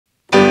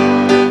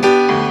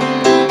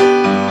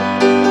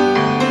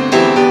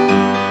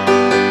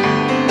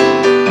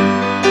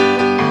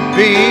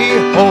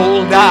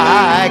Behold,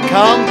 I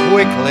come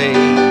quickly,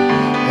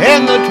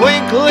 in the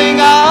twinkling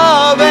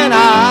of an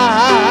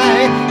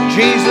eye.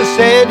 Jesus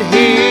said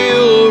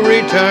He'll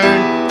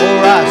return for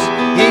us.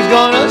 He's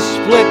gonna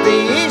split the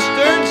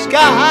eastern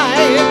sky.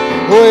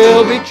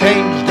 We'll be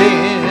changed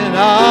in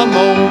a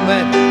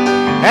moment,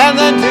 and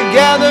then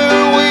together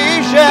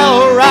we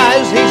shall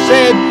rise. He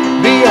said,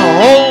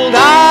 behold,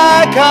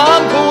 I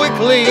come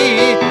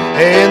quickly,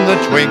 in the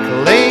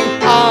twinkling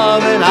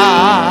of an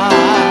eye.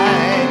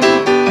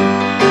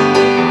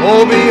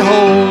 Oh,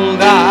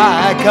 behold,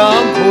 I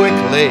come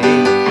quickly,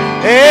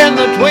 in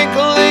the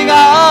twinkling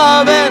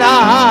of an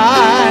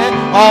eye.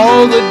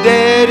 All the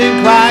dead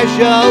in Christ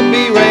shall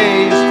be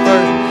raised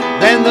first,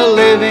 then the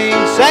living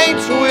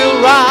saints will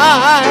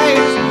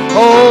rise.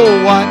 Oh,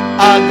 what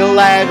a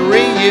glad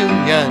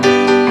reunion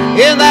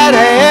in that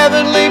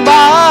heavenly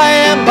by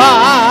and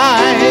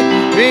by.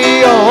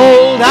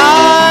 Behold,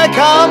 I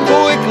come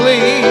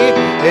quickly,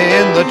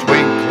 in the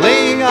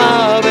twinkling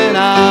of an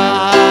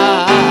eye.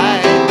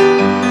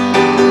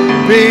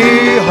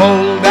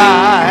 Behold,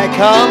 I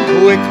come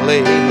quickly,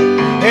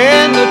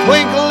 in the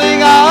twinkling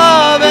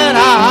of an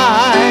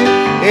eye.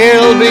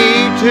 It'll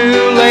be too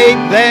late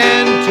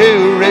then to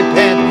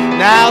repent.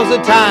 Now's the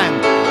time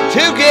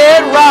to get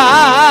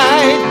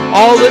right.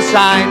 All the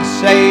signs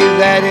say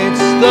that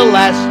it's the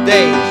last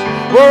days.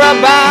 We're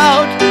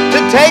about to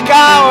take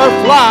our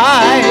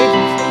flight.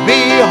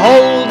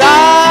 Behold,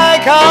 I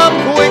come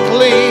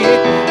quickly,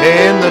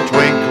 in the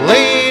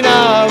twinkling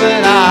of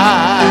an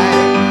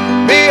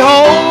eye.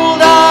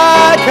 Behold,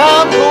 I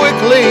come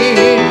quickly.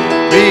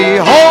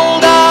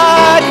 Behold,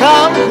 I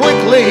come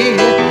quickly.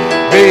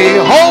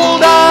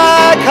 Behold,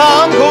 I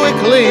come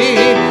quickly,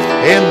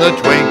 in the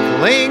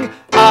twinkling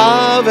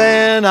of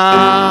an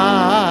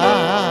eye.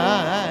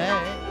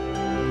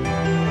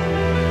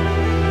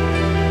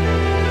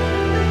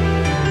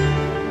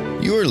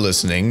 You are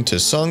listening to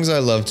Songs I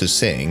Love to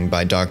Sing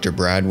by Dr.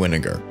 Brad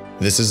Weniger.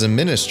 This is a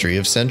ministry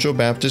of Central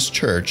Baptist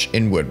Church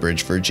in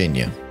Woodbridge,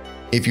 Virginia.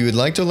 If you would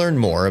like to learn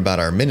more about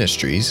our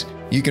ministries,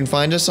 you can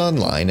find us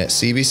online at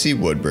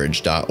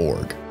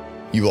cbcwoodbridge.org.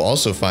 You will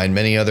also find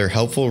many other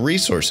helpful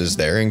resources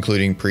there,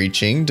 including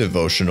preaching,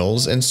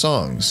 devotionals, and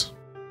songs.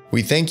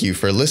 We thank you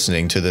for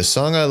listening to the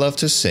Song I Love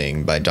to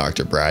Sing by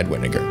Dr. Brad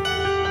Weniger.